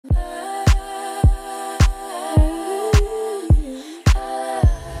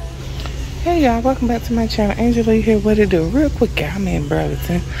Hey y'all, welcome back to my channel. Angela here. What it do? Real quick, y'all, I'm in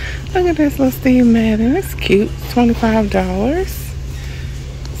Burlington. Look at this little Steve Madden. It's cute. $25.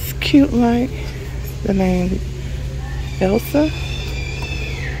 It's cute like the name Elsa.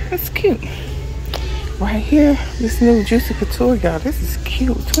 That's cute. Right here, this new Juicy Couture, y'all. This is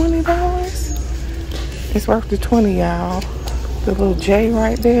cute. $20. It's worth the 20, y'all. The little J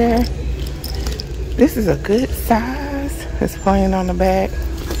right there. This is a good size. It's plain on the back.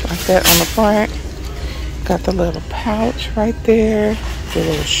 Like that on the front. Got the little pouch right there. The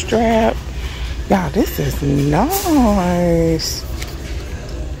little strap. Y'all, this is nice.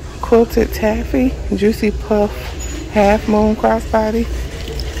 Quilted taffy. Juicy puff. Half moon crossbody.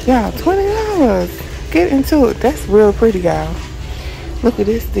 Y'all, $20. Get into it. That's real pretty, y'all. Look at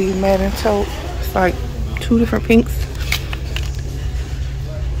this Steve Madden tote. It's like two different pinks.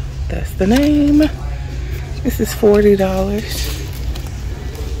 That's the name. This is $40.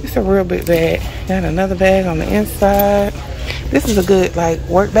 It's a real big bag. Got another bag on the inside. This is a good like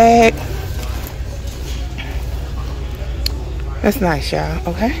work bag. That's nice, y'all.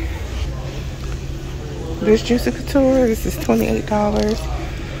 Okay. This Juicy Couture. This is $28.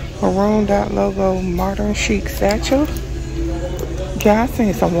 Maroon dot logo modern chic satchel. Yeah, I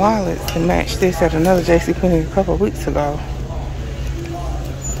seen some wallets to match this at another JCPenney a couple of weeks ago.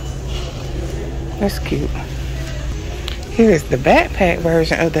 That's cute. Here's the backpack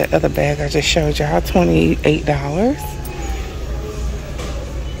version of that other bag I just showed y'all. $28.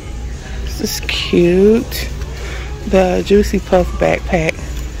 This is cute. The Juicy Puff backpack.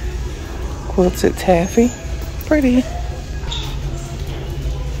 Quilted taffy. Pretty.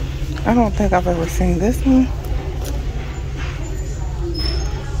 I don't think I've ever seen this one.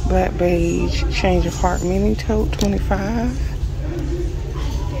 Black beige change of heart mini tote. $25.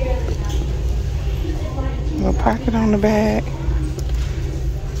 Little pocket on the back.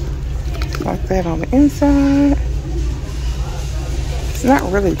 Like that on the inside. It's not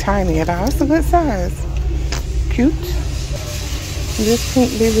really tiny at all. It's a good size. Cute. This pink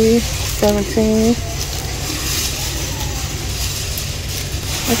BB, $17.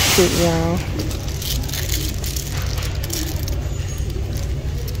 That's cute, y'all.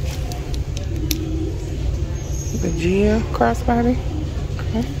 The Gia crossbody.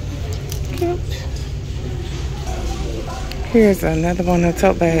 Okay. Cute. Here's another one of the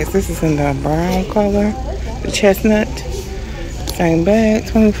tote bags. This is in the brown color. The chestnut. Same bag,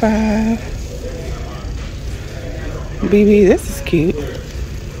 $25. BB, this is cute.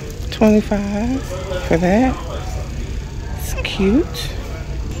 $25 for that. It's cute.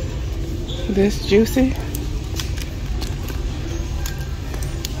 This Juicy.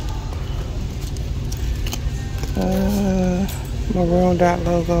 Maroon dot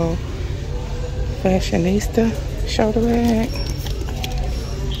logo fashionista shoulder bag.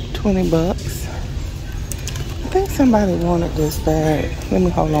 $20. I think somebody wanted this bag. Let me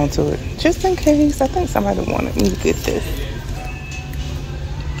hold on to it just in case. I think somebody wanted me to get this.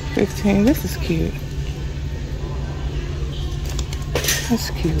 $15. This is cute. That's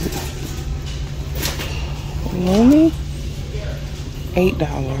cute. Lumi. $8.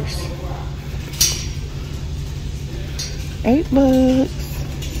 $8.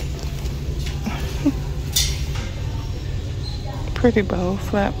 Pretty bow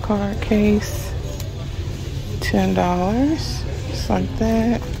flap card case. $10. Just like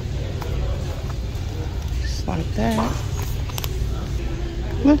that. Just like that.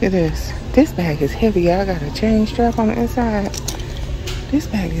 Look at this. This bag is heavy. Y'all got a chain strap on the inside. This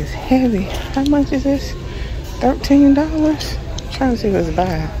bag is heavy. How much is this? $13? I'm trying to see what's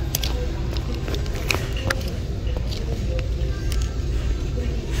buy.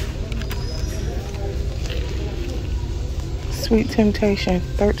 Sweet Temptation,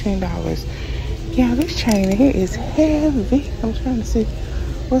 $13. Yeah, this chain in here is heavy. I'm trying to see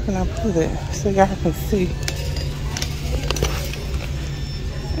where can I put it so y'all can see.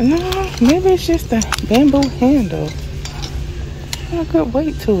 No, maybe it's just the bamboo handle. Got a good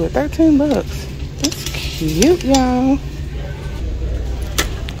weight to it. $13. It's cute, y'all.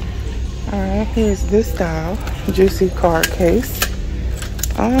 Alright, here's this style. Juicy card case.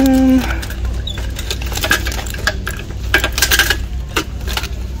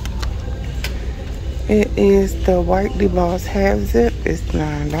 It is the white deboss half zip. It's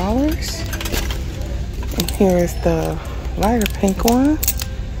 $9. And here is the lighter pink one.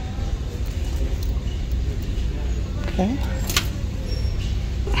 Okay.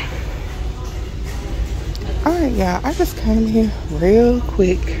 Alright, y'all. I just came here real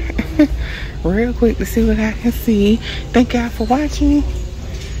quick. Real quick to see what I can see. Thank y'all for watching.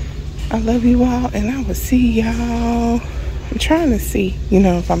 I love you all, and I will see y'all trying to see, you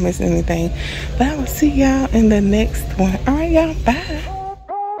know, if I missed anything. But I will see y'all in the next one. All right, y'all. Bye.